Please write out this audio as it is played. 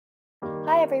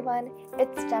Hi everyone,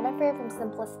 it's Jennifer from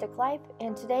Simplistic Life,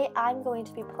 and today I'm going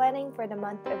to be planning for the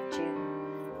month of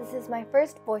June. This is my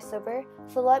first voiceover,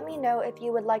 so let me know if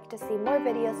you would like to see more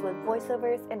videos with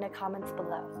voiceovers in the comments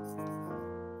below.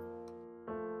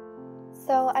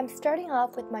 So I'm starting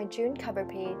off with my June cover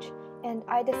page, and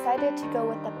I decided to go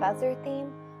with the feather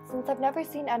theme since I've never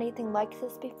seen anything like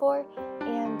this before,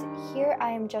 and here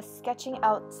I am just sketching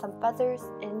out some feathers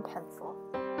in pencil.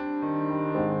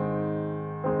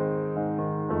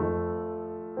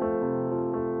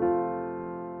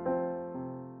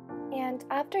 And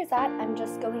after that, I'm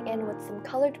just going in with some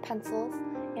colored pencils,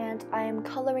 and I am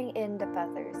coloring in the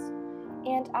feathers.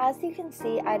 And as you can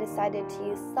see, I decided to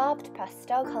use soft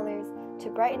pastel colors to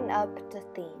brighten up the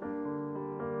theme.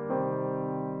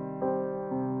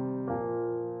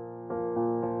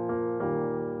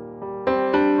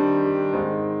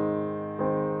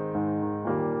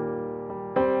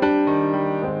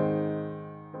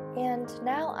 And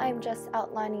now I'm just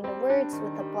outlining the words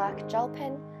with a black gel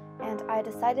pen, and I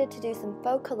decided to do some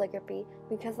faux calligraphy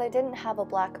because I didn't have a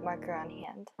black marker on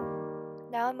hand.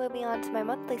 Now I'm moving on to my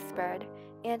monthly spread,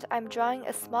 and I'm drawing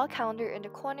a small calendar in the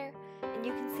corner, and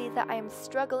you can see that I am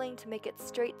struggling to make it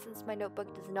straight since my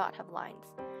notebook does not have lines.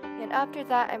 And after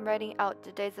that, I'm writing out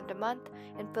the days of the month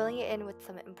and filling it in with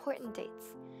some important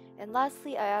dates. And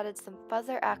lastly, I added some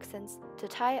feather accents to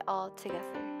tie it all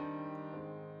together.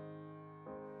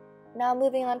 Now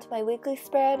moving on to my weekly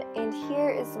spread, and here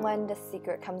is when the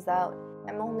secret comes out.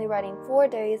 I'm only writing 4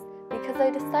 days because I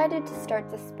decided to start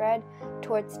the spread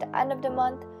towards the end of the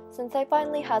month since I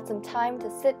finally had some time to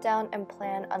sit down and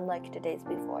plan unlike the days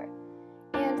before.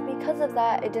 And because of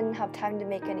that, I didn't have time to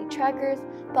make any trackers,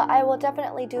 but I will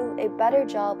definitely do a better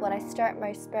job when I start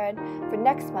my spread for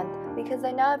next month because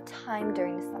I now have time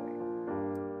during the summer.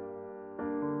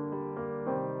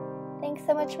 Thanks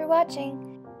so much for watching!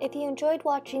 If you enjoyed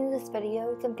watching this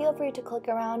video, then feel free to click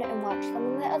around and watch some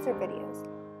of my other videos.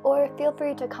 Or feel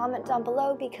free to comment down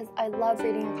below because I love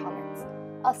reading your comments.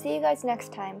 I'll see you guys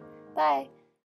next time. Bye!